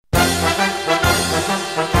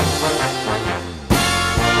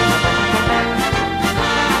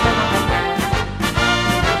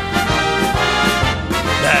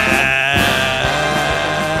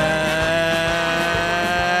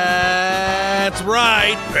That's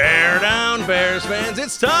right, bear down, Bears fans.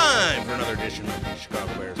 It's time for another edition of the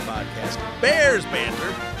Chicago Bears podcast, Bears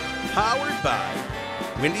Banter, powered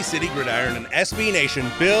by Windy City Gridiron and SB Nation.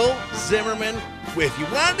 Bill Zimmerman with you.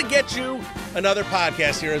 Wanted to get you another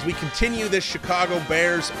podcast here as we continue this Chicago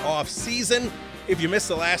Bears off-season. If you missed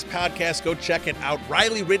the last podcast, go check it out.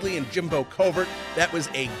 Riley Ridley and Jimbo Covert. That was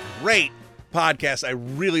a great podcast. I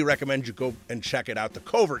really recommend you go and check it out. The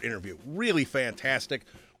Covert interview, really fantastic.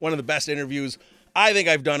 One of the best interviews I think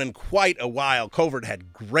I've done in quite a while. Covert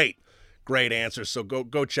had great answers, so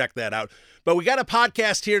go check that out. But we got a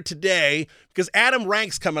podcast here today because Adam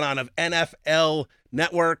Rank's coming on of NFL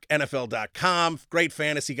Network, NFL.com. Great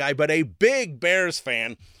fantasy guy, but a big Bears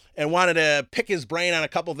fan, and wanted to pick his brain on a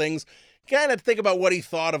couple things, kind of think about what he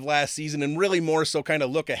thought of last season, and really more so kind of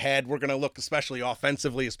look ahead. We're going to look especially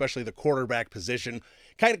offensively, especially the quarterback position,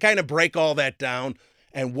 kind of break all that down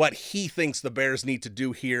and what he thinks the Bears need to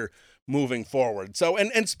do here moving forward. So,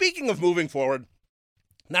 and speaking of moving forward,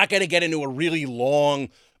 not going to get into a really long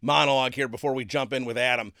monologue here before we jump in with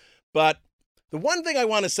Adam, but the one thing I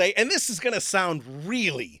want to say, and this is going to sound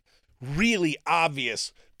really, really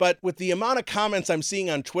obvious, but with the amount of comments I'm seeing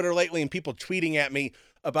on Twitter lately and people tweeting at me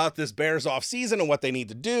about this Bears offseason and what they need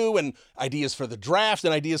to do and ideas for the draft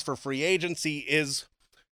and ideas for free agency, is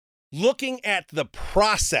looking at the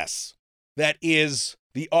process that is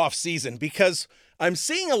the offseason. Because I'm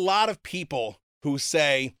seeing a lot of people who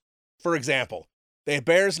say, for example, the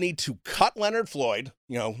Bears need to cut Leonard Floyd,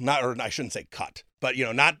 I shouldn't say cut, but,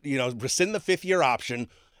 rescind the fifth-year option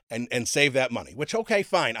and save that money, which, okay,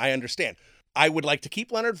 fine, I understand. I would like to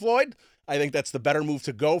keep Leonard Floyd. I think that's the better move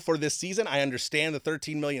to go for this season. I understand the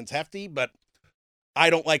 $13 million's hefty, but I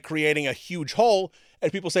don't like creating a huge hole.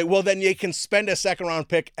 And people say, well, then you can spend a second-round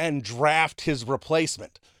pick and draft his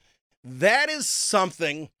replacement. That is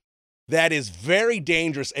something that is very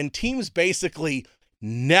dangerous, and teams basically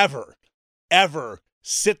never, ever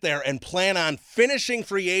sit there and plan on finishing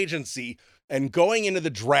free agency and going into the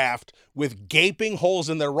draft with gaping holes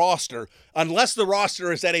in their roster, unless the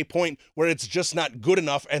roster is at a point where it's just not good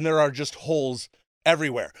enough and there are just holes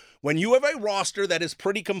everywhere. When you have a roster that is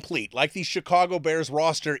pretty complete, like the Chicago Bears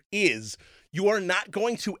roster is, you are not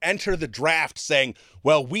going to enter the draft saying,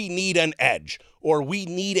 well, we need an edge or we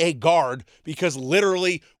need a guard, because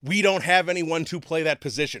literally we don't have anyone to play that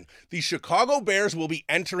position. The Chicago Bears will be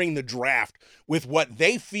entering the draft with what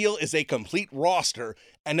they feel is a complete roster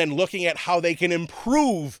and then looking at how they can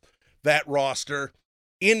improve that roster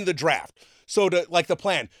in the draft. So like the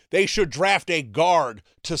plan, they should draft a guard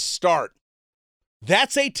to start.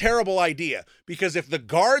 That's a terrible idea, because if the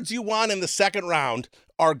guards you want in the second round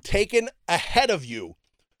are taken ahead of you,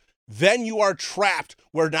 then you are trapped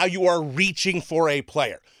where now you are reaching for a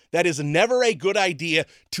player. That is never a good idea,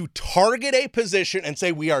 to target a position and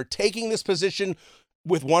say, we are taking this position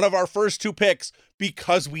with one of our first two picks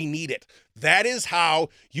because we need it. That is how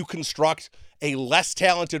you construct a less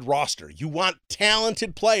talented roster. You want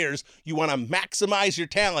talented players. You want to maximize your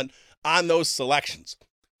talent on those selections.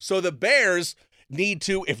 So the Bears need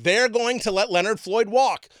to, if they're going to let Leonard Floyd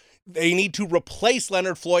walk, they need to replace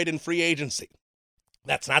Leonard Floyd in free agency.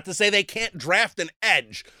 That's not to say they can't draft an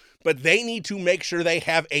edge, but they need to make sure they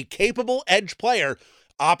have a capable edge player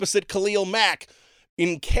opposite Khalil Mack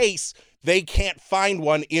in case they can't find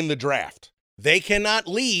one in the draft. They cannot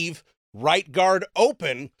leave right guard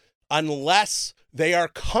open unless they are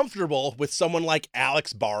comfortable with someone like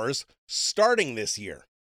Alex Bars starting this year.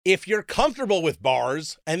 If you're comfortable with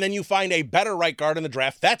Bars and then you find a better right guard in the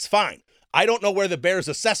draft, that's fine. I don't know where the Bears'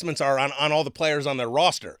 assessments are on all the players on their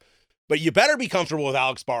roster, but you better be comfortable with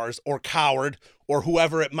Alex Bars or Coward or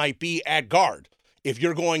whoever it might be at guard if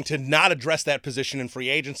you're going to not address that position in free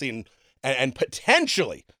agency and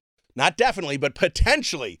potentially, not definitely, but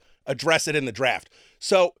potentially address it in the draft.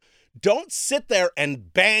 So don't sit there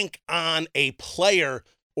and bank on a player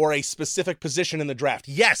or a specific position in the draft.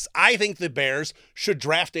 Yes, I think the Bears should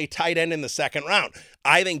draft a tight end in the second round.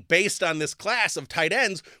 I think based on this class of tight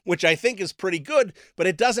ends, which I think is pretty good, but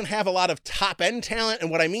it doesn't have a lot of top end talent. And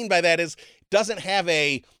what I mean by that is it doesn't have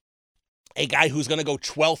a guy who's going to go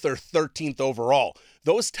 12th or 13th overall.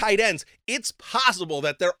 Those tight ends, it's possible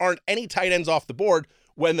that there aren't any tight ends off the board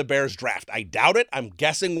when the Bears draft. I doubt it. I'm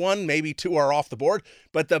guessing one, maybe two are off the board,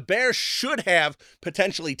 but the Bears should have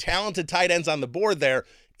potentially talented tight ends on the board there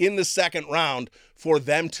in the second round for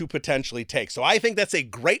them to potentially take. So I think that's a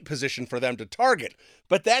great position for them to target,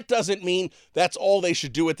 but that doesn't mean that's all they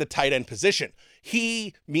should do at the tight end position.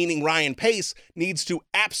 He, meaning Ryan Pace, needs to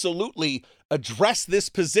absolutely address this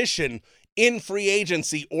position in free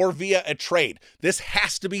agency or via a trade. This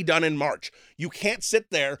has to be done in March. You can't sit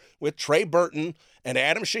there with Trey Burton and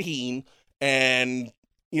Adam Shaheen and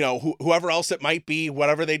whoever else it might be,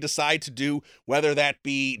 whatever they decide to do, whether that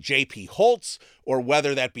be J.P. Holtz or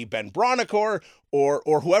whether that be Ben Bronicore or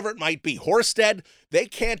whoever it might be, Horsted, they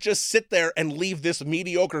can't just sit there and leave this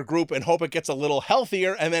mediocre group and hope it gets a little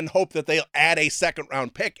healthier and then hope that they'll add a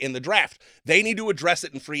second-round pick in the draft. They need to address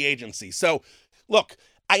it in free agency. So, look,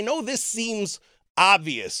 I know this seems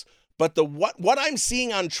obvious, but what I'm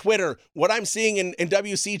seeing on Twitter, what I'm seeing in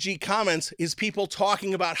WCG comments is people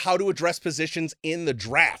talking about how to address positions in the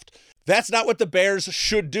draft. That's not what the Bears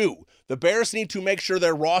should do. The Bears need to make sure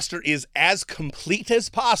their roster is as complete as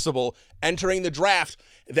possible entering the draft,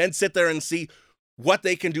 then sit there and see what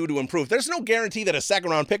they can do to improve. There's no guarantee that a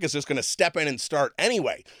second-round pick is just going to step in and start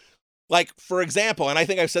anyway. Like, for example, and I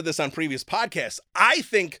think I've said this on previous podcasts, I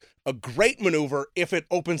think a great maneuver, if it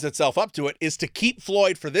opens itself up to it, is to keep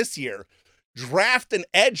Floyd for this year, draft an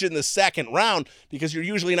edge in the second round, because you're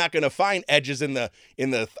usually not going to find edges on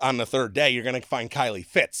the third day. You're going to find Kylie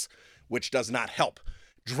Fitz, which does not help.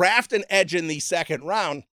 Draft an edge in the second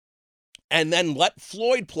round, and then let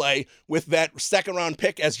Floyd play with that second-round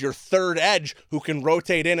pick as your third edge who can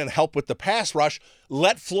rotate in and help with the pass rush.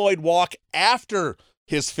 Let Floyd walk after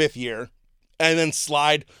his fifth year, and then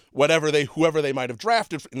slide whoever they might have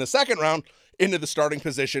drafted in the second round into the starting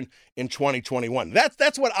position in 2021.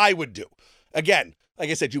 That's what I would do. Again, like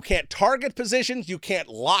I said, you can't target positions, you can't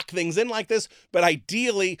lock things in like this, but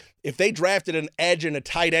ideally, if they drafted an edge and a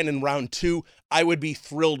tight end in round 2, I would be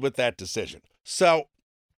thrilled with that decision. So,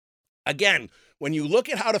 again, when you look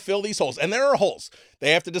at how to fill these holes, and there are holes,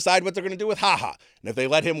 they have to decide what they're going to do with HaHa. And if they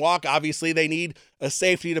let him walk, obviously they need a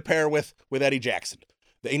safety to pair with Eddie Jackson.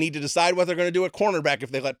 They need to decide what they're going to do at cornerback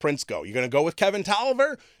if they let Prince go. You're going to go with Kevin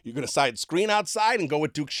Tolliver? You're going to side screen outside and go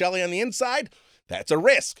with Duke Shelley on the inside? That's a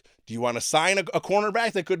risk. Do you want to sign a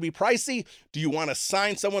cornerback that could be pricey? Do you want to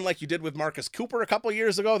sign someone like you did with Marcus Cooper a couple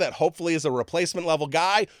years ago that hopefully is a replacement level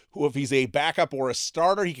guy who, if he's a backup or a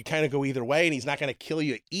starter, he could kind of go either way and he's not going to kill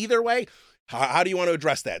you either way? How do you want to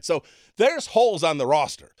address that? So there's holes on the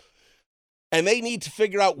roster, and they need to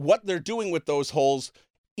figure out what they're doing with those holes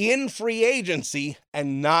in free agency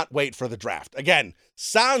and not wait for the draft. Again,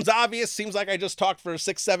 sounds obvious. Seems like I just talked for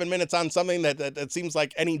 6-7 minutes on something that seems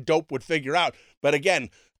like any dope would figure out. But again,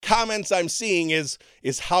 comments I'm seeing is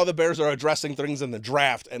how the Bears are addressing things in the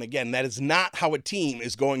draft. And again, that is not how a team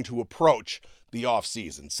is going to approach the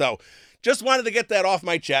offseason. So just wanted to get that off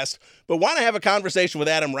my chest, but want to have a conversation with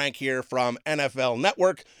Adam Rank here from NFL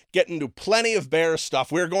Network, get into plenty of Bears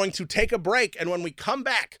stuff. We're going to take a break, and when we come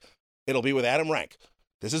back, it'll be with Adam Rank.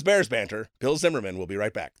 This is Bears Banter. Bill Zimmerman will be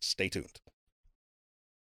right back. Stay tuned.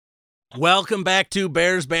 Welcome back to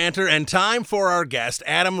Bears Banter, and time for our guest,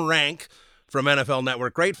 Adam Rank from NFL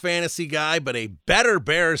Network. Great fantasy guy, but a better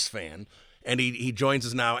Bears fan, and he joins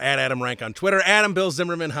us now at Adam Rank on Twitter. Adam, Bill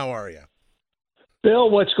Zimmerman, how are you?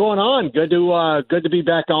 Bill, what's going on? Good to be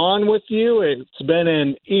back on with you. It's been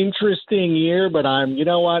an interesting year, but I'm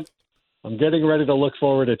getting ready to look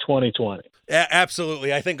forward to 2020. Yeah,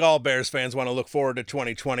 absolutely. I think all Bears fans want to look forward to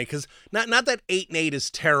 2020 because not that 8-8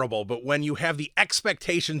 is terrible, but when you have the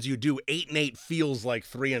expectations you do, 8-8 feels like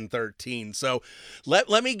 3-13. So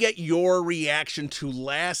let me get your reaction to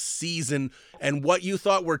last season and what you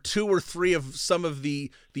thought were 2 or 3 of some of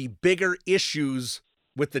the bigger issues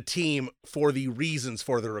with the team for the reasons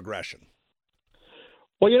for the regression.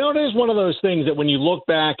 Well, it is one of those things that when you look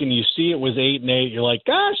back and you see it was 8-8, you're like,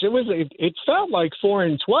 gosh, it felt like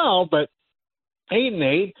 4-12, but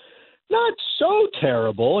 8-8, not so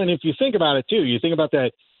terrible. And if you think about it too, you think about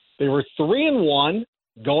that they were 3-1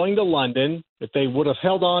 going to London. If they would have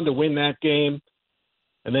held on to win that game,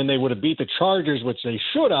 and then they would have beat the Chargers, which they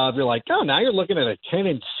should have, you're like, oh, now you're looking at a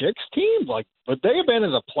 10-6 team. Like, would they have been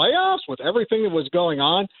in the playoffs with everything that was going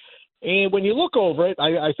on? And when you look over it,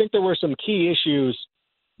 I think there were some key issues.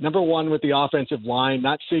 Number one, with the offensive line,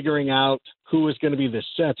 not figuring out who was going to be the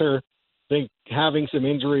center. I think having some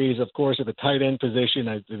injuries, of course, at the tight end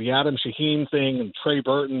position, the Adam Shaheen thing and Trey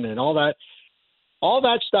Burton and all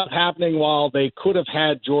that stuff happening while they could have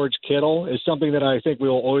had George Kittle is something that I think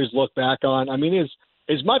we'll always look back on. I mean,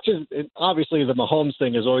 as much as obviously the Mahomes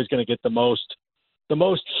thing is always going to get the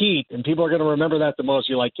most heat, and people are going to remember that the most.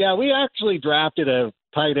 You're like, yeah, we actually drafted a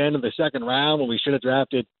tight end in the second round when we should have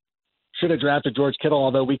drafted George Kittle,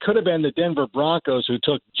 although we could have been the Denver Broncos who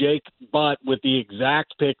took Jake Butt with the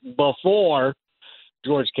exact pick before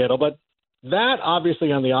George Kittle. But that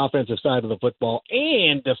obviously on the offensive side of the football,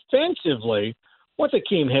 and defensively, once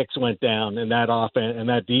Akeem Hicks went down and that offense and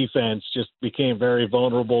that defense just became very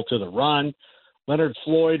vulnerable to the run. Leonard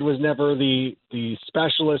Floyd was never the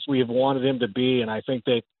specialist we have wanted him to be, and I think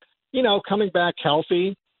that, coming back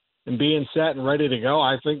healthy, and being set and ready to go.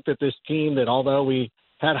 I think that this team, that although we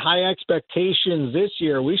had high expectations this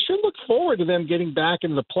year, we should look forward to them getting back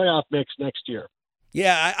into the playoff mix next year.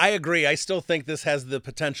 Yeah, I agree. I still think this has the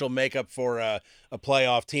potential makeup for a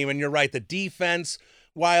playoff team. And you're right, the defense,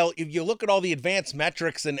 while if you look at all the advanced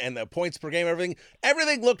metrics and the points per game,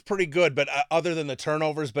 everything looked pretty good, but other than the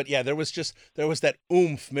turnovers. But yeah, there was that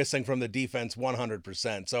oomph missing from the defense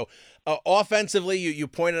 100%. So offensively, you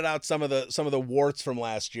pointed out some of the warts from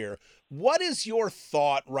last year. What is your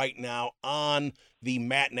thought right now on the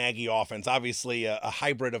Matt Nagy offense? Obviously a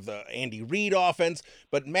hybrid of the Andy Reid offense,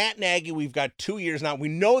 but Matt Nagy, we've got 2 years now. We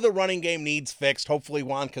know the running game needs fixed. Hopefully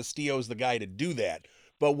Juan Castillo's the guy to do that.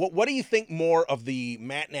 But what do you think more of the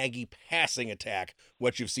Matt Nagy passing attack,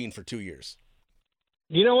 what you've seen for 2 years?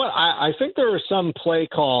 You know what? I think there are some play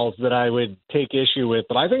calls that I would take issue with,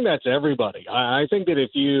 but I think that's everybody. I think that if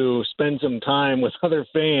you spend some time with other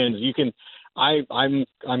fans, you can – I'm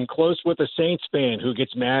close with a Saints fan who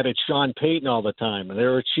gets mad at Sean Payton all the time. And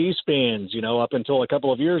there were Chiefs fans, up until a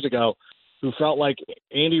couple of years ago, who felt like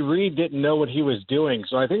Andy Reid didn't know what he was doing.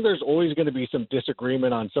 So I think there's always going to be some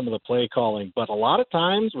disagreement on some of the play calling. But a lot of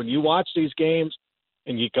times when you watch these games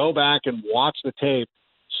and you go back and watch the tape,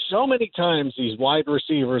 so many times these wide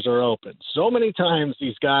receivers are open. So many times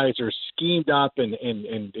these guys are schemed up, and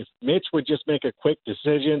if Mitch would just make a quick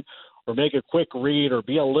decision or make a quick read or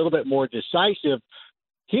be a little bit more decisive,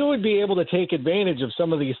 he would be able to take advantage of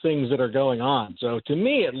some of these things that are going on. So to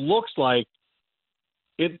me, it looks like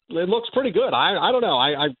it looks pretty good. I don't know.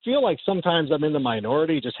 I feel like sometimes I'm in the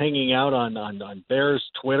minority just hanging out on Bears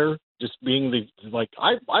Twitter, just being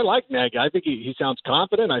I like Nagy. I think he sounds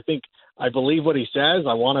confident. I believe what he says.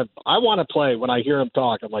 I want to play when I hear him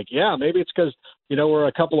talk. I'm like, yeah, maybe it's because, we're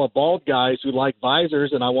a couple of bald guys who like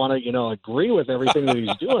visors and I want to, agree with everything that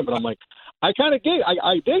he's doing. But I'm like, I kind of dig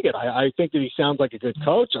it. I think that he sounds like a good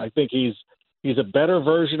coach. I think he's a better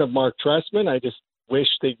version of Mark Trestman. I just wish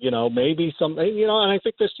that, maybe and I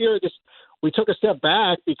think this year we took a step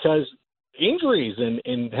back because injuries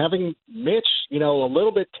and having Mitch, a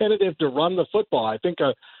little bit tentative to run the football. I think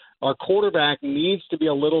our quarterback needs to be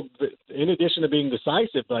a little bit, in addition to being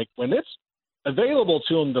decisive, like when it's available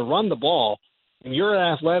to him to run the ball, and you're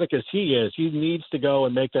as athletic as he is, he needs to go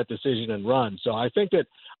and make that decision and run. So I think that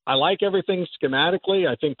I like everything schematically.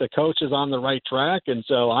 I think the coach is on the right track. And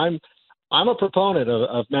so I'm a proponent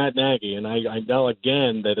of Matt Nagy. And I know,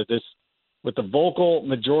 again, that with the vocal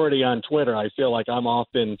majority on Twitter, I feel like I'm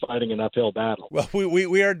often fighting an uphill battle. Well,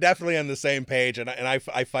 we are definitely on the same page, and I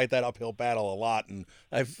fight that uphill battle a lot, and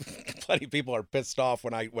plenty of people are pissed off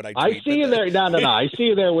when I tweet. I see you there. No. I see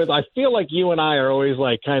you there I feel like you and I are always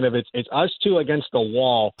like kind of it's us two against the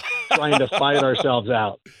wall trying to fight ourselves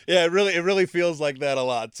out. Yeah, it really feels like that a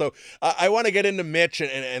lot. So I want to get into Mitch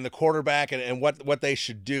and the quarterback and what they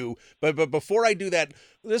should do, but before I do that,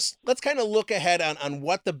 let's kind of look ahead on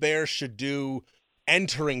what the Bears should do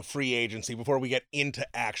entering free agency before we get into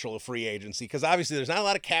actual free agency, because obviously there's not a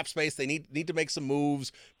lot of cap space. They need to make some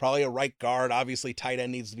moves, probably a right guard, obviously tight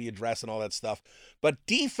end needs to be addressed and all that stuff. But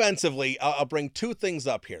defensively, I'll bring two things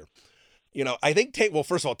up here. I think,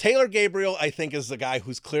 first of all, Taylor Gabriel, I think, is the guy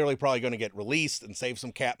who's clearly probably going to get released and save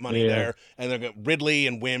some cap money there. And they're going to Ridley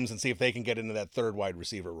and Wims and see if they can get into that third wide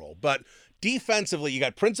receiver role. But defensively, you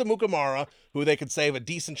got Prince Amukamara, who they could save a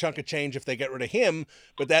decent chunk of change if they get rid of him.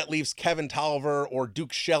 But that leaves Kevin Tolliver or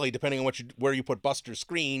Duke Shelley, depending on where you put Buster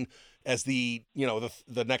Screen, as the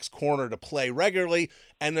next corner to play regularly.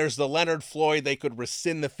 And there's the Leonard Floyd. They could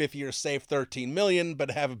rescind the 5th-year, save $13 million, but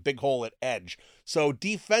have a big hole at edge. So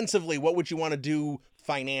defensively, what would you want to do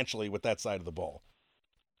financially with that side of the ball?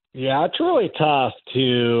 Yeah, it's really tough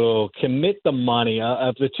to commit the money.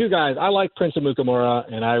 Of the two guys, I like Prince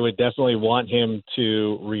Amukamara, and I would definitely want him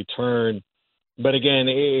to return. But again,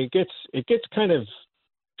 it gets kind of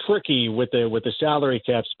tricky with the salary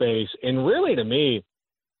cap space. And really, to me,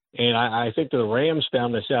 and I think the Rams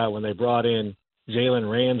found this out when they brought in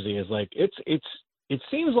Jalen Ramsey, is like it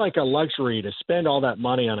seems like a luxury to spend all that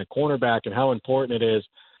money on a cornerback and how important it is.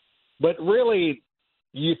 But really,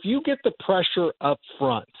 if you get the pressure up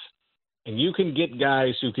front and you can get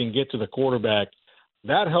guys who can get to the quarterback,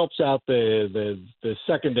 that helps out the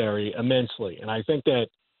secondary immensely. And I think that,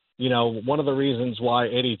 one of the reasons why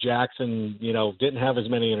Eddie Jackson, didn't have as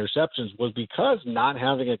many interceptions was because not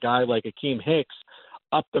having a guy like Akeem Hicks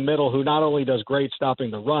up the middle who not only does great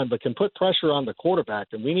stopping the run, but can put pressure on the quarterback.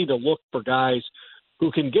 And we need to look for guys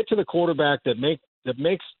who can get to the quarterback that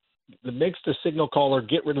makes the signal caller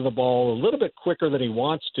get rid of the ball a little bit quicker than he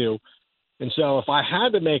wants to. And so if I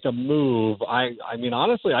had to make a move, I mean,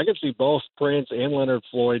 honestly, I could see both Prince and Leonard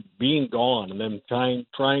Floyd being gone and then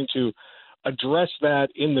trying to address that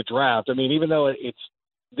in the draft. I mean, even though it's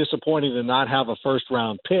disappointing to not have a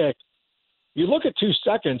first-round pick, you look at 2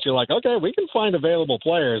 seconds, you're like, okay, we can find available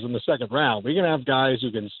players in the second round. We can have guys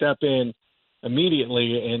who can step in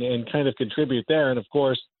immediately and kind of contribute there. And, of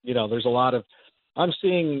course, there's a lot of – I'm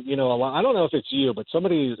seeing, a lot – I don't know if it's you, but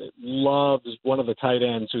somebody loves one of the tight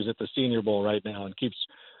ends who's at the Senior Bowl right now and keeps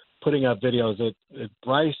putting up videos.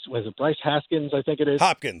 Bryce Haskins, I think it is?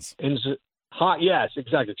 Hopkins. Yes,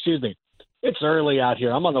 exactly. Excuse me. It's early out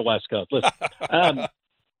here. I'm on the West Coast. Listen,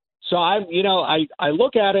 so I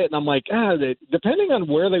look at it and I'm like, depending on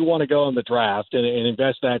where they want to go in the draft and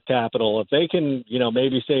invest that capital, if they can,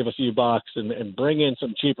 maybe save a few bucks and bring in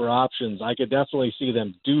some cheaper options, I could definitely see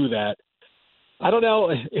them do that. I don't know.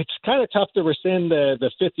 It's kind of tough to rescind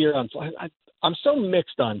the 5th year on Floyd. I'm so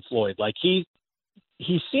mixed on Floyd. Like he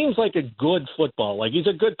seems like a good football. Like he's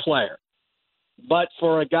a good player. But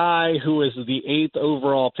for a guy who is the 8th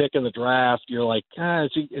overall pick in the draft, you're like,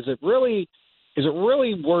 is it really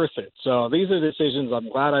worth it? So these are decisions I'm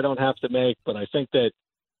glad I don't have to make. But I think that,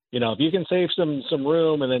 if you can save some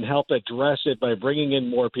room and then help address it by bringing in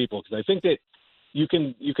more people, because I think that you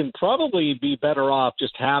can probably be better off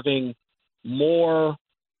just having more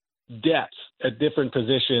depth at different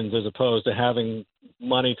positions as opposed to having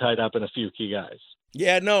money tied up in a few key guys.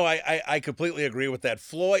 Yeah, no, I completely agree with that.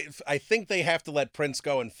 Floyd, I think they have to let Prince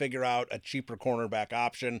go and figure out a cheaper cornerback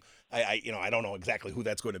option. I don't know exactly who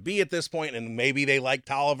that's going to be at this point, and maybe they like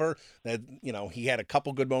Tolliver. That he had a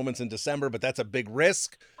couple good moments in December, but that's a big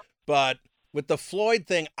risk. But with the Floyd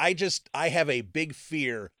thing, I have a big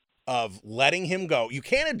fear of letting him go. You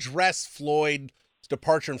can't address Floyd's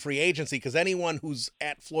departure in free agency because anyone who's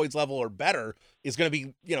at Floyd's level or better is going to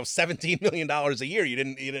be, $17 million a year. You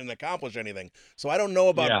didn't accomplish anything. So I don't know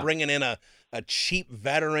about bringing in a cheap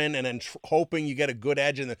veteran and then hoping you get a good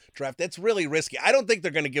edge in the draft. That's really risky. I don't think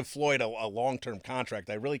they're going to give Floyd a long-term contract.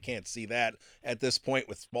 I really can't see that at this point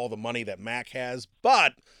with all the money that Mac has.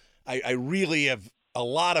 But I really have a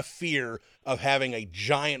lot of fear of having a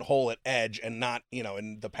giant hole at edge and not,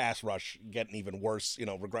 in the pass rush getting even worse,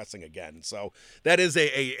 regressing again. So that is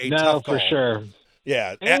a tough call. For sure.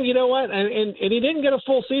 Yeah. And you know what? And he didn't get a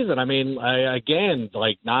full season. I mean,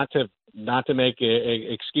 not to make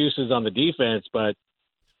excuses on the defense, but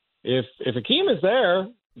if Akeem is there,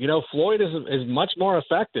 Floyd is much more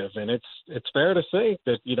effective, and it's fair to say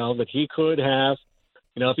that, that he could have,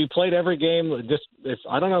 if he played every game,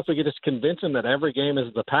 I don't know if we could just convince him that every game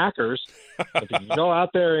is the Packers. If he can go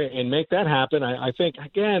out there and make that happen, I think,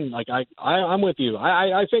 again, I'm with you.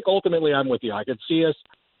 I think ultimately I'm with you. I could see us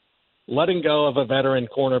letting go of a veteran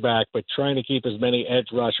cornerback, but trying to keep as many edge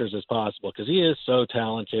rushers as possible because he is so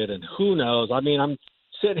talented. And who knows? I mean, I'm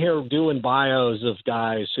sitting here doing bios of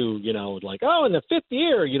guys who, in the 5th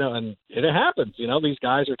year, and it happens. These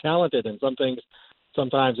guys are talented, and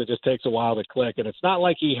sometimes it just takes a while to click. And it's not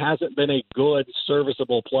like he hasn't been a good,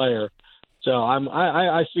 serviceable player. So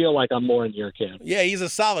I feel like I'm more in your camp. Yeah, he's a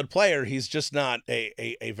solid player. He's just not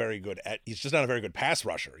a very good pass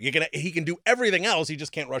rusher. He can do everything else. He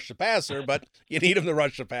just can't rush the passer, but you need him to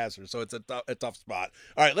rush the passer. So it's a tough spot.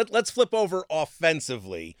 All right, let's flip over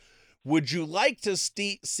offensively. Would you like to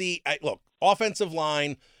see look, offensive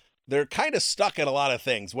line, they're kind of stuck at a lot of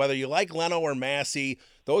things. Whether you like Leno or Massey,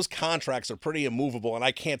 those contracts are pretty immovable, and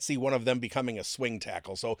I can't see one of them becoming a swing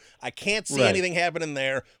tackle. So I can't see anything happening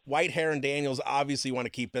there. Whitehair and Daniels obviously want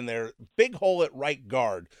to keep in there. Big hole at right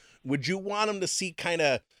guard. Would you want them to see kind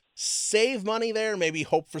of save money there, maybe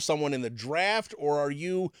hope for someone in the draft, or are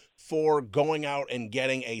you for going out and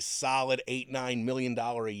getting a solid $8-9 million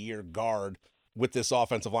a year guard with this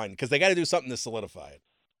offensive line? Because they got to do something to solidify it.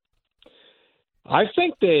 I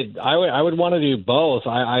think that I would want to do both.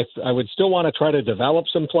 I would still want to try to develop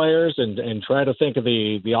some players and try to think of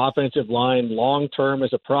the offensive line long term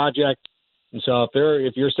as a project. And so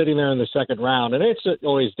if you're sitting there in the second round, and it's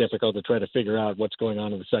always difficult to try to figure out what's going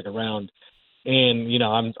on in the second round. And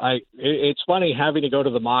it's funny having to go to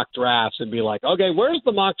the mock drafts and be like, okay, where's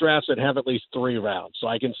the mock drafts that have at least 3 rounds, so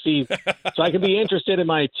I can see, so I can be interested in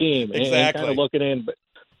my team and kind of looking in.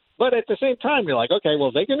 But at the same time, you're like, okay,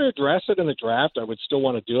 well, they can address it in the draft. I would still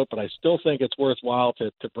want to do it, but I still think it's worthwhile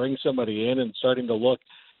to bring somebody in and starting to look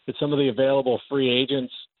at some of the available free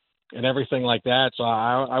agents and everything like that. So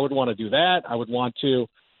I would want to do that. I would want to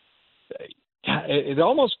 – it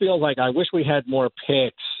almost feels like I wish we had more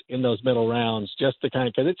picks in those middle rounds just to kind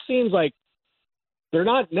of – because it seems like they're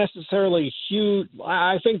not necessarily huge.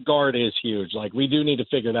 I think guard is huge. Like, we do need to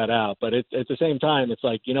figure that out. But at the same time, it's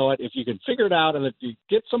like, you know what, if you can figure it out and if you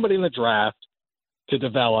get somebody in the draft, to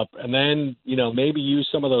develop, and then, maybe use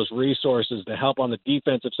some of those resources to help on the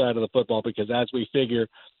defensive side of the football, because as we figure,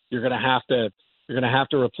 you're going to have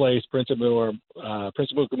to replace Prince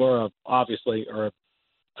Mukamura, obviously, or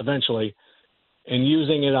eventually, and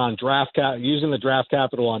using it on using the draft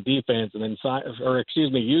capital on defense, and then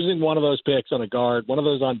using one of those picks on a guard, one of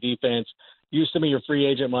those on defense, use some of your free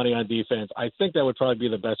agent money on defense. I think that would probably be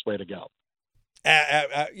the best way to go.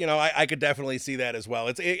 I could definitely see that as well.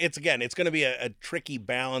 It's going to be a tricky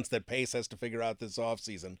balance that Pace has to figure out this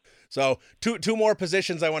offseason. So two more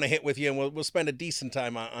positions I want to hit with you, and we'll spend a decent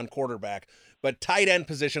time on quarterback. But tight end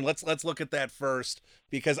position, let's look at that first,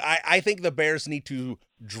 because I think the Bears need to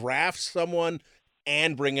draft someone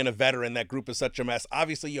and bring in a veteran. That group is such a mess.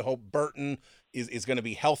 Obviously, you hope Burton is going to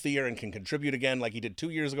be healthier and can contribute again like he did 2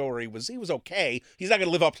 years ago, where he was okay. He's not going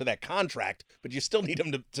to live up to that contract, but you still need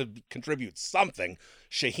him to contribute something.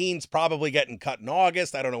 Shaheen's probably getting cut in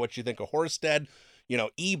August. I don't know what you think of Horsted.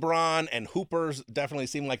 Ebron and Hoopers definitely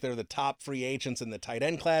seem like they're the top free agents in the tight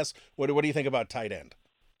end class. What do you think about tight end?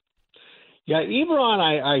 Yeah, Ebron,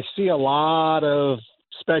 I see a lot of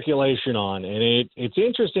speculation on, and it's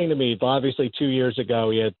interesting to me. Obviously, 2 years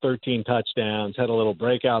ago he had 13 touchdowns, had a little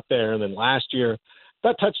breakout there, and then last year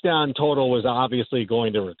that touchdown total was obviously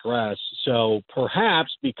going to regress. So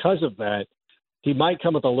perhaps because of that, he might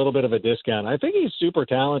come with a little bit of a discount. I think he's super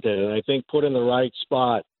talented, and I think put in the right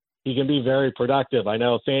spot, he can be very productive. I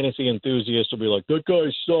know fantasy enthusiasts will be like, "That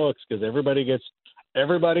guy sucks," because everybody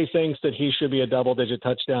thinks that he should be a double-digit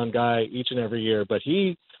touchdown guy each and every year, but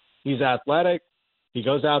he's athletic. He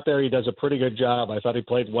goes out there. He does a pretty good job. I thought he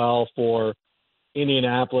played well for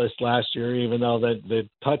Indianapolis last year, even though the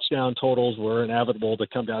touchdown totals were inevitable to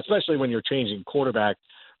come down, especially when you're changing quarterback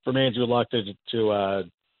from Andrew Luck to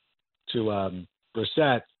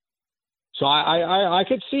Brissett. So I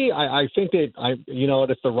could see. I think that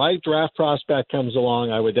if the right draft prospect comes along,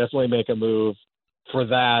 I would definitely make a move for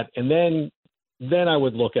that, and then I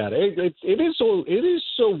would look at it. It is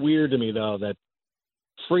so weird to me though that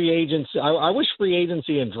free agents. I wish free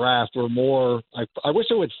agency and draft were more. I wish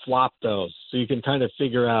it would flop those so you can kind of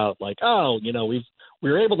figure out like,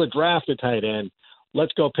 we were able to draft a tight end.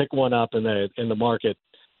 Let's go pick one up in the market,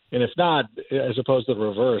 and if not, as opposed to the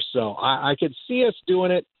reverse. So I could see us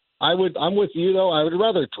doing it. I'm with you though. I would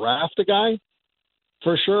rather draft a guy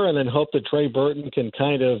for sure, and then hope that Trey Burton can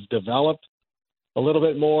kind of develop a little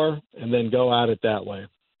bit more, and then go at it that way.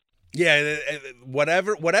 Yeah,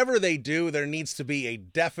 whatever they do, there needs to be a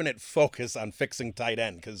definite focus on fixing tight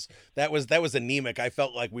end, because that was anemic. I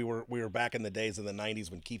felt like we were back in the days of the 90s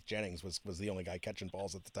when Keith Jennings was the only guy catching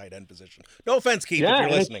balls at the tight end position. No offense, Keith, if you're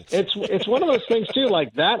listening. It's one of those things too.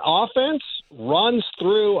 Like that offense runs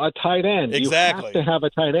through a tight end. Exactly. You have to have a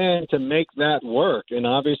tight end to make that work, and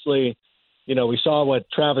obviously, we saw what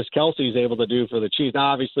Travis Kelce's able to do for the Chiefs.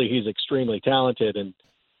 Now, obviously, he's extremely talented and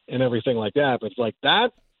everything like that, but it's like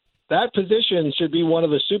that position should be one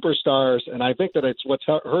of the superstars, and I think that it's what's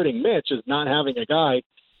hurting Mitch is not having a guy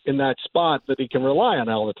in that spot that he can rely on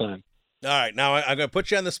all the time. All right, now I'm going to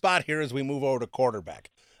put you on the spot here as we move over to quarterback.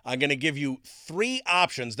 I'm going to give you 3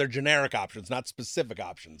 options. They're generic options, not specific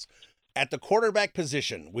options. At the quarterback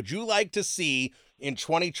position, would you like to see in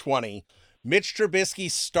 2020 Mitch Trubisky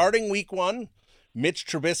starting week 1, Mitch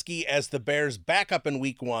Trubisky as the Bears' backup in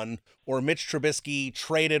week 1, or Mitch Trubisky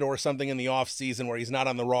traded or something in the offseason where he's not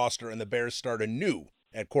on the roster and the Bears start anew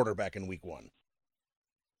at quarterback in week 1?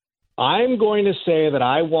 I'm going to say that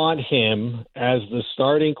I want him as the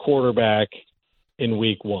starting quarterback in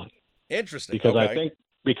week 1. Interesting. Because okay. I think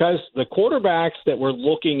because the quarterbacks that we're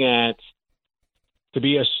looking at to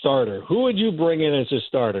be a starter, who would you bring in as a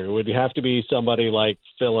starter? It would have to be somebody like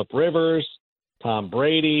Phillip Rivers, Tom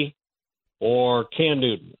Brady, or Cam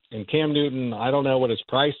Newton. And Cam Newton, I don't know what his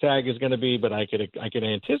price tag is going to be, but I could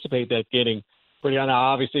anticipate that getting pretty on.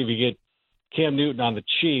 Obviously, if you get Cam Newton on the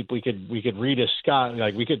cheap, we could rediscuss.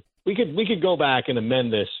 Like we could go back and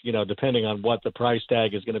amend this, depending on what the price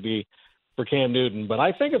tag is going to be for Cam Newton. But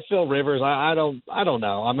I think of Phil Rivers. I don't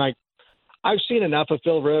know. I've seen enough of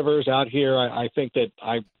Phil Rivers out here. I think that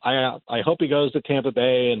I hope he goes to Tampa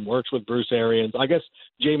Bay and works with Bruce Arians. I guess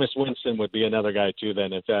Jameis Winston would be another guy too.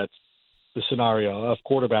 Then if that's the scenario of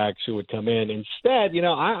quarterbacks who would come in instead,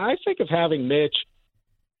 I think of having Mitch,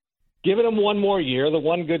 giving him one more year. The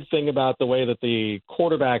one good thing about the way that the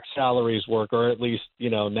quarterback salaries work, or at least,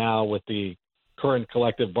 now with the current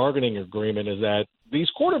collective bargaining agreement, is that these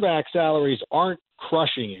quarterback salaries aren't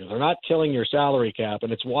crushing you. They're not killing your salary cap.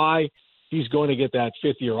 And it's why he's going to get that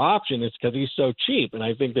 5th-year option. It's because he's so cheap. And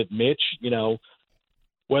I think that Mitch,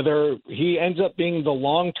 whether he ends up being the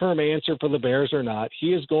long-term answer for the Bears or not,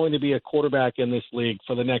 he is going to be a quarterback in this league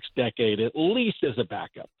for the next decade, at least as a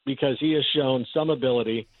backup, because he has shown some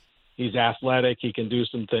ability. He's athletic. He can do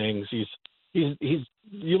some things. He's.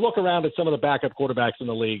 You look around at some of the backup quarterbacks in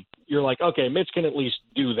the league, you're like, okay, Mitch can at least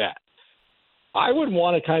do that. I would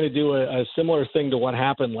want to kind of do a similar thing to what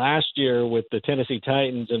happened last year with the Tennessee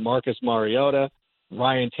Titans and Marcus Mariota,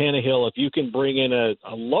 Ryan Tannehill. If you can bring in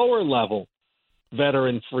a lower level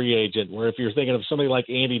veteran free agent, where if you're thinking of somebody like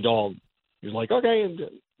Andy Dalton, you're like, okay,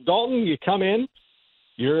 Dalton, you come in,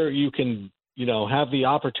 you can have the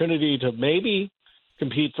opportunity to maybe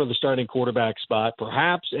compete for the starting quarterback spot,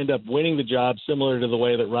 perhaps end up winning the job similar to the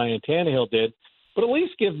way that Ryan Tannehill did, but at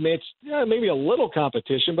least give Mitch maybe a little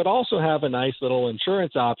competition, but also have a nice little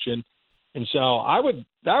insurance option. And so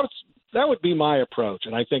that would be my approach.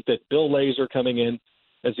 And I think that Bill Lazor coming in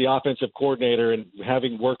as the offensive coordinator and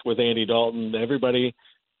having worked with Andy Dalton, everybody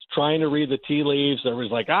trying to read the tea leaves.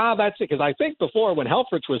 Everybody's like, that's it. Because I think before, when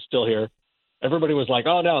Helfrich was still here, everybody was like,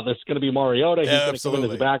 oh, no, this is going to be Mariota. He's going to come in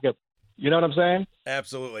as a backup. You know what I'm saying?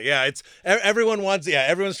 Absolutely. Yeah,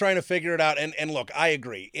 everyone's trying to figure it out. And look, I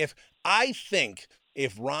agree. If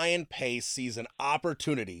Ryan Pace sees an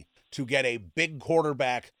opportunity to get a big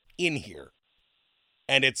quarterback in here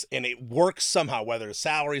and it works somehow, whether the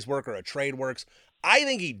salaries work or a trade works, I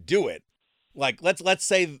think he'd do it. Like, let's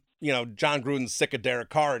say, John Gruden's sick of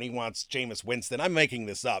Derek Carr and he wants Jameis Winston. I'm making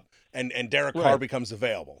this up. And Derek Carr becomes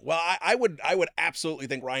available. Well, I would absolutely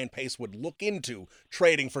think Ryan Pace would look into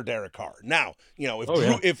trading for Derek Carr. Now,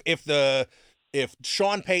 if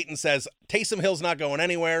Sean Payton says Taysom Hill's not going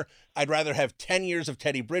anywhere, I'd rather have 10 years of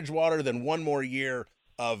Teddy Bridgewater than one more year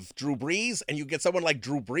of Drew Brees, and you get someone like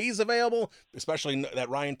Drew Brees available, especially that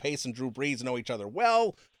Ryan Pace and Drew Brees know each other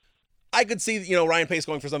well, I could see, Ryan Pace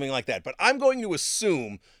going for something like that. But I'm going to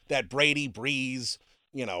assume that Brady, Brees,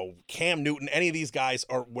 Cam Newton, any of these guys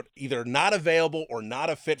are either not available or not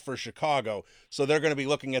a fit for Chicago. So they're going to be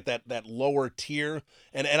looking at that lower tier.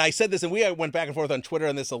 And I said this, and we went back and forth on Twitter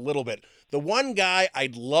on this a little bit. The one guy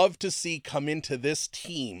I'd love to see come into this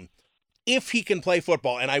team, if he can play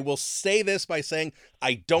football, and I will say this by saying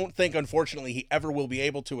I don't think, unfortunately, he ever will be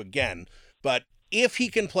able to again, but if he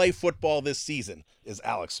can play football this season, is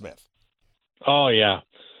Alex Smith. Oh, yeah.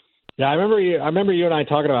 Yeah, I remember you and I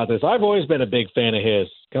talking about this. I've always been a big fan of his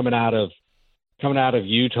coming out of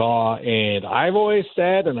Utah, and I've always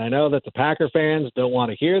said, and I know that the Packer fans don't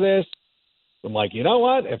want to hear this, I'm like, you know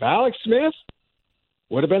what? If Alex Smith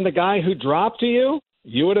would have been the guy who dropped to you,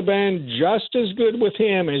 you would have been just as good with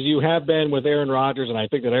him as you have been with Aaron Rodgers, and I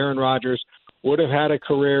think that Aaron Rodgers would have had a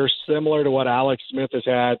career similar to what Alex Smith has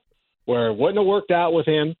had, where it wouldn't have worked out with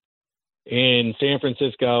him in San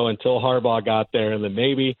Francisco until Harbaugh got there. And then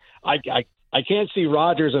maybe I can't see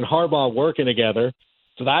Rodgers and Harbaugh working together.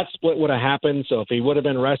 So that split would have happened. So if he would have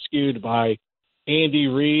been rescued by Andy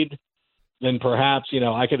Reid, then perhaps,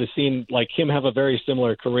 I could have seen like him have a very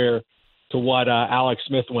similar career to what Alex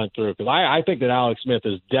Smith went through. Because I think that Alex Smith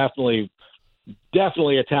is definitely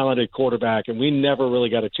a talented quarterback, and we never really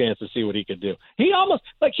got a chance to see what he could do. He almost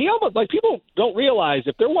people don't realize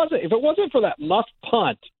if it wasn't for that muffed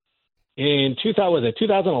punt in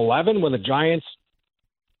 2011 when the Giants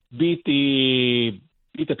beat the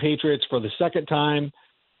Patriots for the second time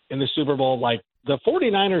in the Super Bowl, like the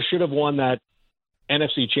 49ers should have won that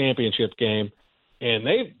NFC Championship game, and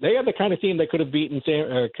they had the kind of team that could have beaten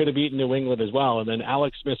New England as well. And then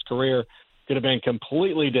Alex Smith's career could have been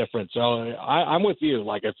completely different. So I'm with you.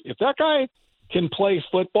 Like if that guy can play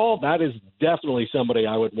football, that is definitely somebody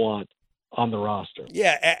I would want on the roster.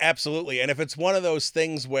 Yeah, absolutely. And if it's one of those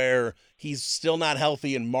things where he's still not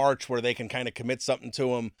healthy in March, where they can kind of commit something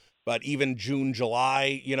to him, but even June,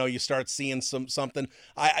 July, you start seeing something.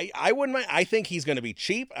 I wouldn't mind. I think he's going to be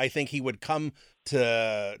cheap. I think he would come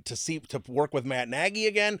to work with Matt Nagy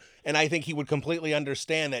again, and I think he would completely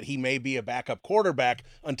understand that he may be a backup quarterback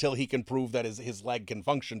until he can prove that his leg can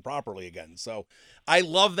function properly again. So I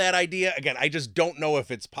love that idea. Again, I just don't know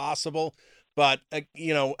if it's possible. But,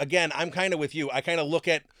 again, I'm kind of with you. I kind of look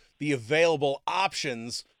at the available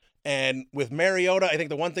options. And with Mariota, I think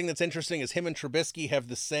the one thing that's interesting is him and Trubisky have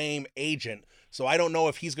the same agent. So I don't know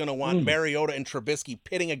if he's going to want Mariota and Trubisky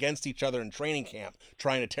pitting against each other in training camp,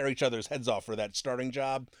 trying to tear each other's heads off for that starting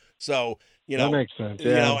job. So, that makes sense.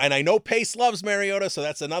 Yeah. And I know Pace loves Mariota, so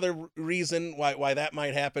that's another reason why that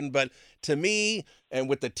might happen. But to me, and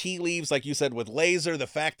with the tea leaves, like you said, with Lazor, the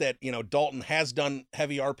fact that, Dalton has done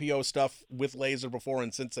heavy RPO stuff with Lazor before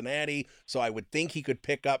in Cincinnati, so I would think he could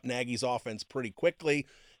pick up Nagy's offense pretty quickly.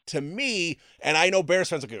 to me, and I know Bears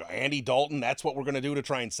fans are like, Andy Dalton, that's what we're going to do to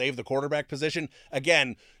try and save the quarterback position.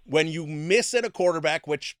 Again, when you miss at a quarterback,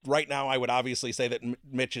 which right now I would obviously say that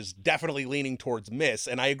Mitch is definitely leaning towards miss,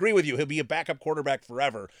 and I agree with you, he'll be a backup quarterback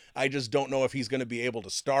forever. I just don't know if he's going to be able to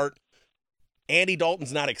start. Andy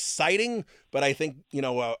Dalton's not exciting, but I think,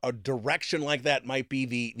 a direction like that might be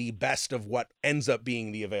the best of what ends up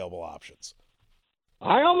being the available options.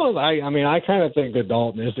 I kind of think that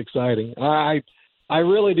Dalton is exciting. I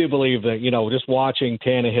really do believe that, just watching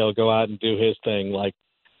Tannehill go out and do his thing,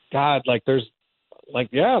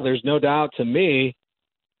 there's no doubt to me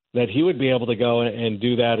that he would be able to go and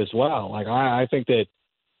do that as well. I think that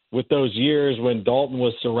with those years when Dalton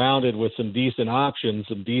was surrounded with some decent options,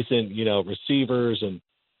 some decent, receivers and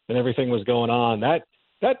everything was going on, that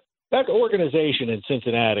organization in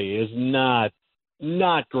Cincinnati is not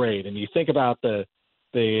great. And you think about the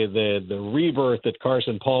rebirth that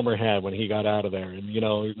Carson Palmer had when he got out of there.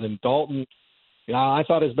 And Dalton, I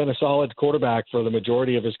thought has been a solid quarterback for the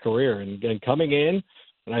majority of his career. And coming in,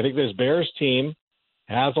 and I think this Bears team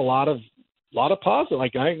has a lot of positive.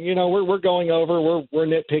 We're going over, we're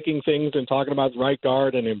nitpicking things and talking about the right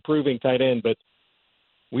guard and improving tight end, but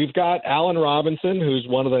we've got Allen Robinson, who's he's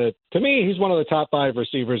one of the top 5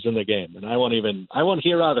 receivers in the game, and I won't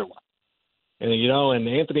hear otherwise. And and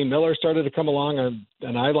Anthony Miller started to come along,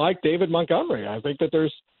 and I like David Montgomery. I think that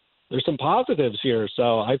there's some positives here.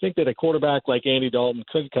 So I think that a quarterback like Andy Dalton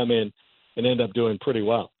could come in and end up doing pretty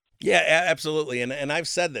well. Yeah, absolutely. And I've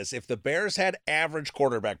said this, if the Bears had average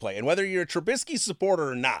quarterback play, and whether you're a Trubisky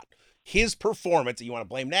supporter or not, his performance, you want to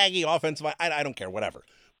blame Nagy, offensive, I don't care, whatever.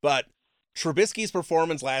 But Trubisky's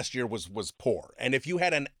performance last year was poor. And if you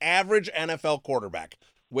had an average NFL quarterback,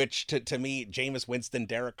 which to me, Jameis Winston,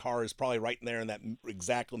 Derek Carr is probably right in there in that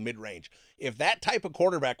exact mid-range. If that type of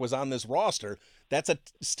quarterback was on this roster, that's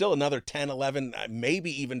still another 10, 11, maybe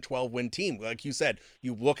even 12-win team. Like you said,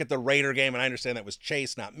 you look at the Raider game, and I understand that was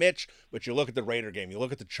Chase, not Mitch, but you look at the Raider game, you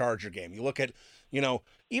look at the Charger game, you look at,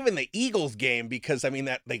 even the Eagles game, because,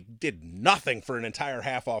 that they did nothing for an entire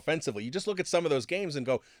half offensively. You just look at some of those games and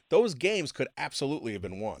go, those games could absolutely have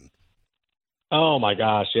been won. Oh my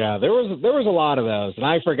gosh, yeah. There was a lot of those, and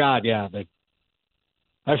I forgot that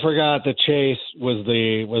Chase was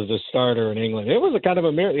the starter in England. It was a kind of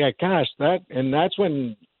a miracle. Yeah, gosh, that's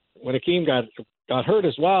when Akeem got hurt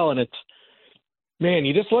as well, and it's, man,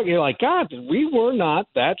 you just look, you're like, God, we were not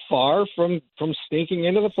that far from sneaking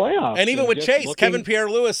into the playoffs. And even with Chase, Kevin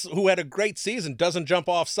Pierre-Louis, who had a great season, doesn't jump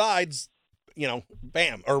off sides,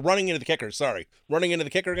 bam, or running into the kicker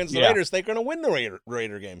against the Raiders, they're going to win the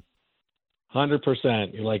Raider game.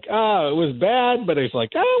 100%. You're like, it was bad, but it's like,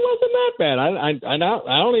 it wasn't that bad. I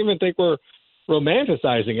don't even think we're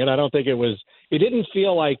romanticizing it. I don't think it didn't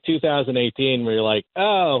feel like 2018 where you're like,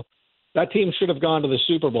 that team should have gone to the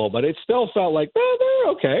Super Bowl, but it still felt like, they're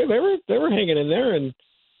okay. They were hanging in there and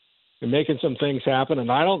making some things happen.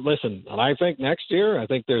 And and I think next year, I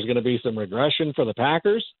think there's going to be some regression for the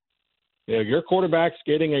Packers. Your quarterback's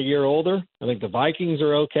getting a year older. I think the Vikings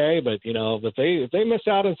are okay, but if they miss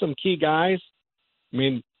out on some key guys,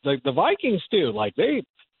 the Vikings too. They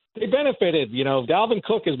benefited. Dalvin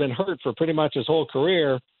Cook has been hurt for pretty much his whole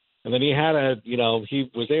career, and then he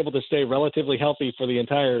was able to stay relatively healthy for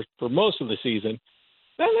most of the season.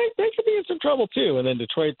 Then they could be in some trouble too. And then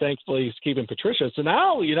Detroit, thankfully, is keeping Patricia. So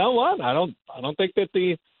now, you know what? I don't think that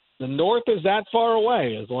the North is that far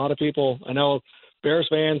away. As a lot of people, I know Bears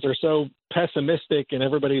fans are so pessimistic and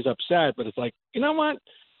everybody's upset, but it's like, you know what?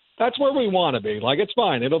 That's where we want to be. It's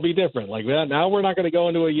fine. It'll be different. Now we're not going to go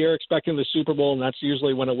into a year expecting the Super Bowl, and that's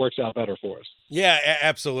usually when it works out better for us. Yeah,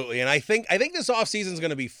 absolutely. And I think this offseason is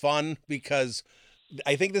going to be fun because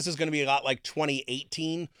I think this is going to be a lot like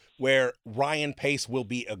 2018 where Ryan Pace will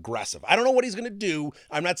be aggressive. I don't know what he's going to do.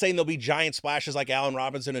 I'm not saying there'll be giant splashes like Allen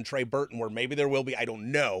Robinson and Trey Burton, where maybe there will be. I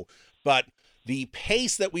don't know. But the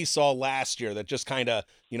pace that we saw last year that just kind of,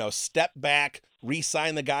 stepped back,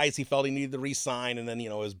 re-signed the guys he felt he needed to re-sign, and then,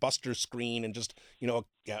 his Buster screen and just,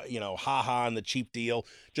 ha-ha on the cheap deal,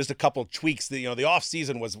 just a couple tweaks. The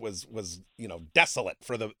offseason was desolate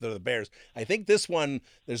for the Bears. I think this one,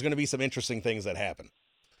 there's going to be some interesting things that happen.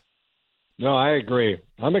 No, I agree.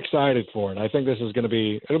 I'm excited for it. I think this is it'll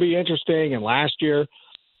be interesting. And last year,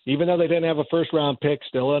 even though they didn't have a first-round pick,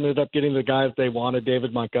 still ended up getting the guy that they wanted,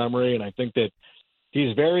 David Montgomery. And I think that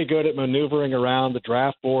he's very good at maneuvering around the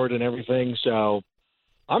draft board and everything. So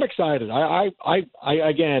I'm excited. I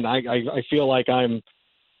feel like I'm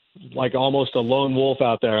like almost a lone wolf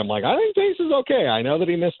out there. I'm like, I think Pace is okay. I know that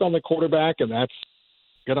he missed on the quarterback, and that's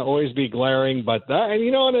going to always be glaring. But and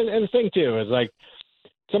the thing, too, is like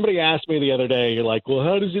somebody asked me the other day, you're like, well,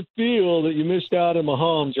 how does it feel that you missed out on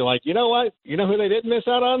Mahomes? You're like, you know what? You know who they didn't miss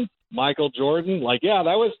out on? Michael Jordan. Like, yeah,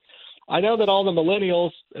 I know that all the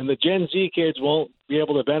millennials and the Gen Z kids won't be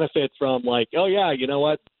able to benefit from, like, oh, yeah, you know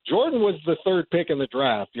what? Jordan was the third pick in the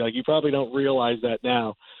draft. Like, you probably don't realize that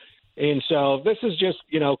now. And so this is just,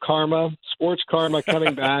 karma, sports karma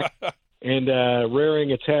coming back and rearing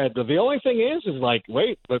its head. But the only thing is like,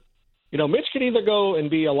 wait, but, Mitch could either go and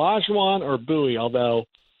be Olajuwon or Bowie, although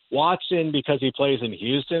Watson, because he plays in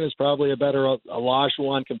Houston, is probably a better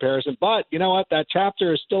Olajuwon comparison. But you know what? That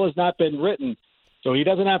chapter still has not been written. So he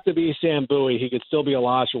doesn't have to be Sam Bowie. He could still be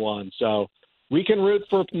Olajuwon. So we can root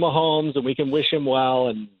for Mahomes and we can wish him well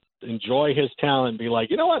and enjoy his talent and be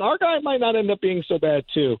like, you know what? Our guy might not end up being so bad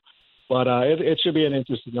too. But it should be an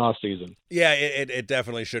interesting offseason. Yeah, it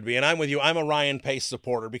definitely should be. And I'm with you. I'm a Ryan Pace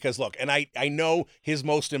supporter because, look, and I know his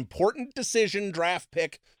most important decision, draft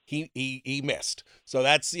pick, he missed. So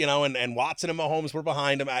that's, and Watson and Mahomes were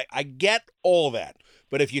behind him. I get all that.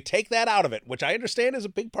 But if you take that out of it, which I understand is a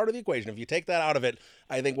big part of the equation, if you take that out of it,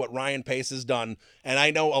 I think what Ryan Pace has done, and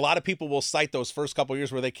I know a lot of people will cite those first couple of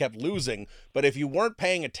years where they kept losing, but if you weren't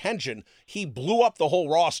paying attention, he blew up the whole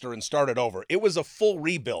roster and started over. It was a full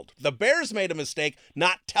rebuild. The Bears made a mistake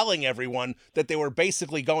not telling everyone that they were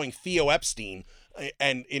basically going Theo Epstein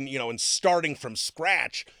and starting from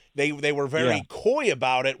scratch. They were very coy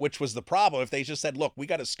about it, which was the problem. If they just said, look, we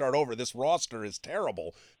got to start over, this roster is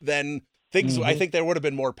terrible, then things, I think there would have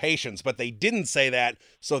been more patience, but they didn't say that,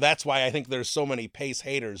 so that's why I think there's so many Pace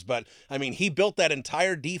haters. But, I mean, he built that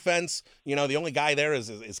entire defense. The only guy there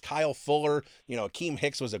is Kyle Fuller. Akeem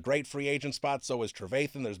Hicks was a great free agent spot, so was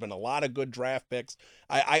Trevathan. There's been a lot of good draft picks.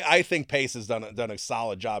 I think Pace has done a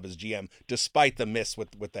solid job as GM, despite the miss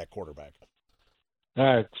with that quarterback.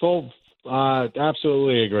 All right,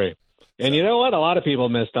 absolutely agree. And you know what? A lot of people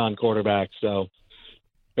missed on quarterbacks, so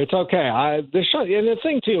it's okay. And the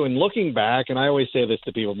thing, too, in looking back, and I always say this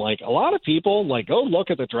to people, I'm like, a lot of people, like, go look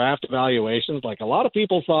at the draft evaluations. Like, a lot of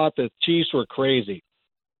people thought the Chiefs were crazy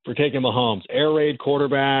for taking Mahomes, air raid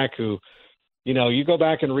quarterback who, you go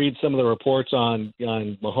back and read some of the reports on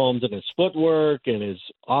Mahomes and his footwork and his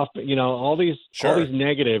all these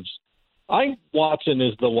negatives. I think Watson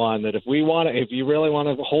is the one that if you really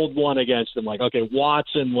want to hold one against him, like, okay,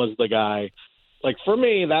 Watson was the guy. Like, for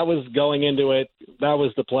me, that was going into it. That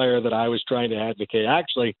was the player that I was trying to advocate.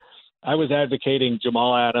 Actually, I was advocating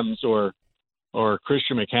Jamal Adams or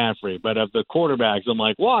Christian McCaffrey. But of the quarterbacks, I'm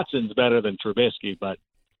like, Watson's better than Trubisky. But,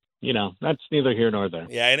 that's neither here nor there.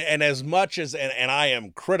 Yeah, and as much as – and I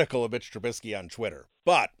am critical of Mitch Trubisky on Twitter.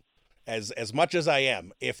 But as much as I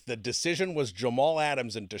am, if the decision was Jamal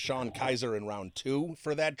Adams and DeShone Kizer in round 2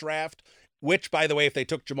 for that draft – which, by the way, if they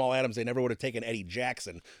took Jamal Adams, they never would have taken Eddie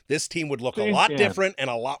Jackson. This team would look a lot different and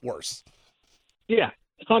a lot worse. Yeah,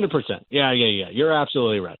 100%. Yeah. You're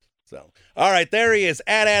absolutely right. So, all right, there he is,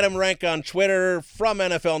 at Adam Rank on Twitter from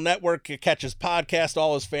NFL Network. You catch his podcast,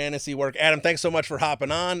 all his fantasy work. Adam, thanks so much for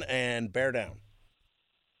hopping on, and bear down.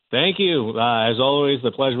 Thank you. As always,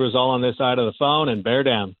 the pleasure is all on this side of the phone, and bear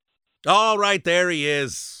down. All right, there he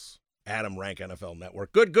is, Adam Rank, NFL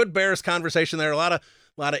Network. Good Bears conversation there. A lot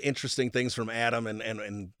of interesting things from Adam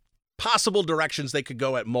and possible directions they could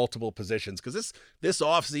go at multiple positions, because this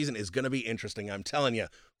offseason is going to be interesting. I'm telling you,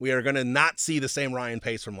 we are going to not see the same Ryan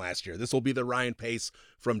Pace from last year. This will be the Ryan Pace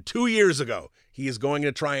from 2 years ago. He is going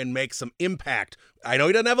to try and make some impact. I know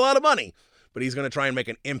he doesn't have a lot of money, but he's going to try and make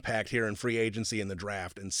an impact here in free agency in the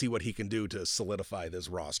draft and see what he can do to solidify this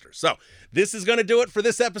roster. So this is going to do it for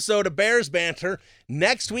this episode of Bears Banter.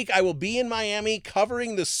 Next week, I will be in Miami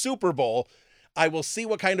covering the Super Bowl. I will see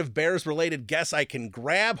what kind of Bears-related guests I can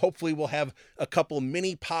grab. Hopefully we'll have a couple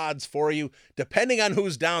mini pods for you, depending on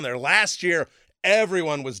who's down there. Last year,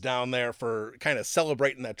 everyone was down there for kind of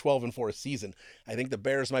celebrating that 12-4 season. I think the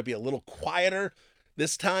Bears might be a little quieter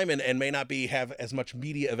this time and may not have as much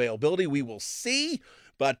media availability. We will see,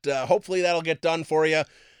 but hopefully that'll get done for you.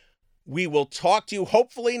 We will talk to you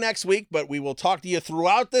hopefully next week, but we will talk to you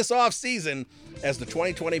throughout this offseason as the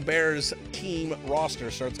 2020 Bears team roster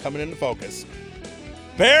starts coming into focus.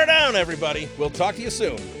 Bear down, everybody. We'll talk to you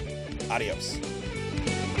soon. Adios.